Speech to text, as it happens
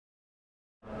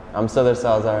I'm Souther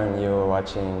Salazar, and you are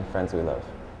watching Friends We Love.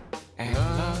 And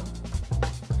love,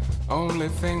 only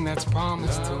thing that's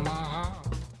promised to my heart.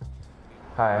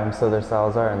 Hi, I'm Souther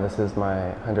Salazar, and this is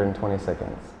my 120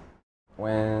 seconds.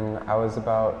 When I was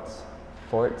about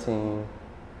 14,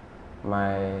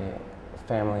 my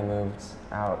family moved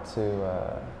out to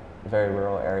a very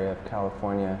rural area of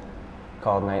California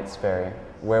called Knights Ferry.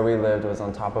 Where we lived was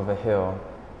on top of a hill,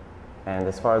 and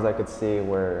as far as I could see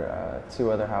were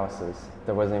two other houses.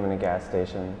 There wasn't even a gas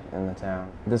station in the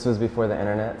town. This was before the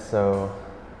internet, so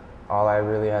all I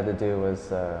really had to do was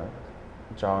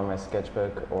draw in my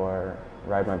sketchbook or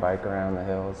ride my bike around the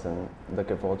hills and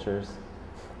look at vultures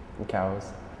and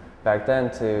cows. Back then,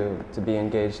 to be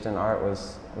engaged in art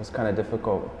was kind of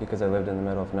difficult because I lived in the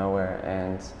middle of nowhere,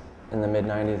 and in the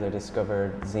mid-90s I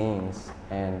discovered zines,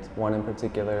 and one in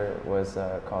particular was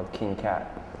called King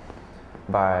Cat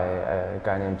by a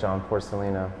guy named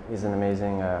Porcellino. He's an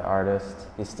amazing artist.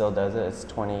 He still does it. It's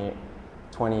 20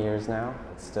 years now.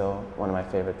 It's still one of my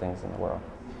favorite things in the world.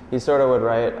 He sort of would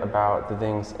write about the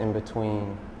things in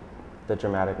between the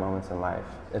dramatic moments in life.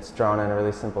 It's drawn in a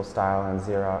really simple style and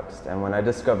Xeroxed, and when I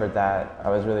discovered that, I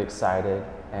was really excited,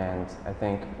 and I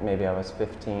think maybe I was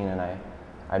 15 and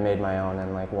I made my own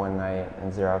in like one night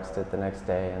and Xeroxed it the next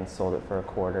day and sold it for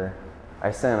 $1.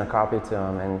 I sent a copy to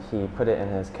him and he put it in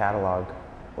his catalog,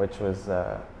 which was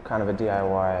kind of a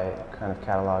DIY kind of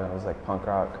catalog. It was like punk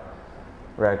rock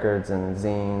records and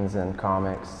zines and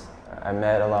comics. I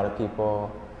met a lot of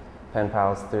people, pen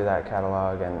pals through that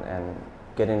catalog, and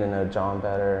getting to know John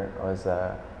better was,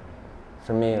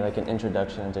 for me, like an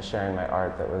introduction into sharing my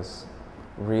art that was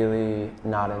really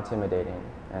not intimidating.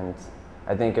 And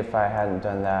I think if I hadn't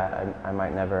done that, I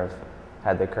might never have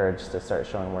had the courage to start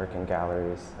showing work in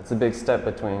galleries. It's a big step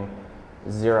between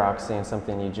Xeroxing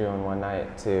something you drew in one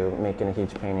night to making a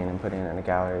huge painting and putting it in a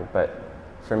gallery. But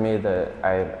for me,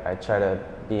 I try to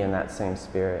be in that same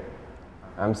spirit.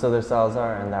 I'm Souther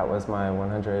Salazar, and that was my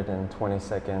 120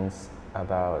 seconds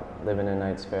about living in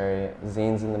Knights Ferry,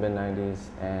 zines in the mid-90s,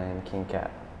 and King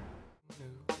Cat.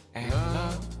 And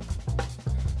love,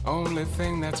 only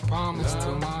thing that's promised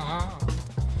to my heart.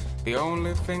 The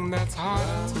only thing that's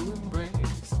hard to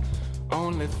embrace.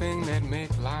 Only thing that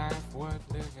makes life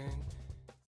worth living.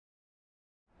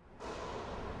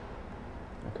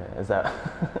 Okay, is that?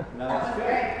 No, that's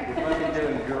good. You're fucking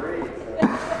doing great.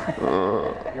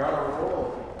 You're on a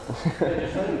roll.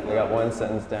 I got one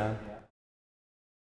sentence down.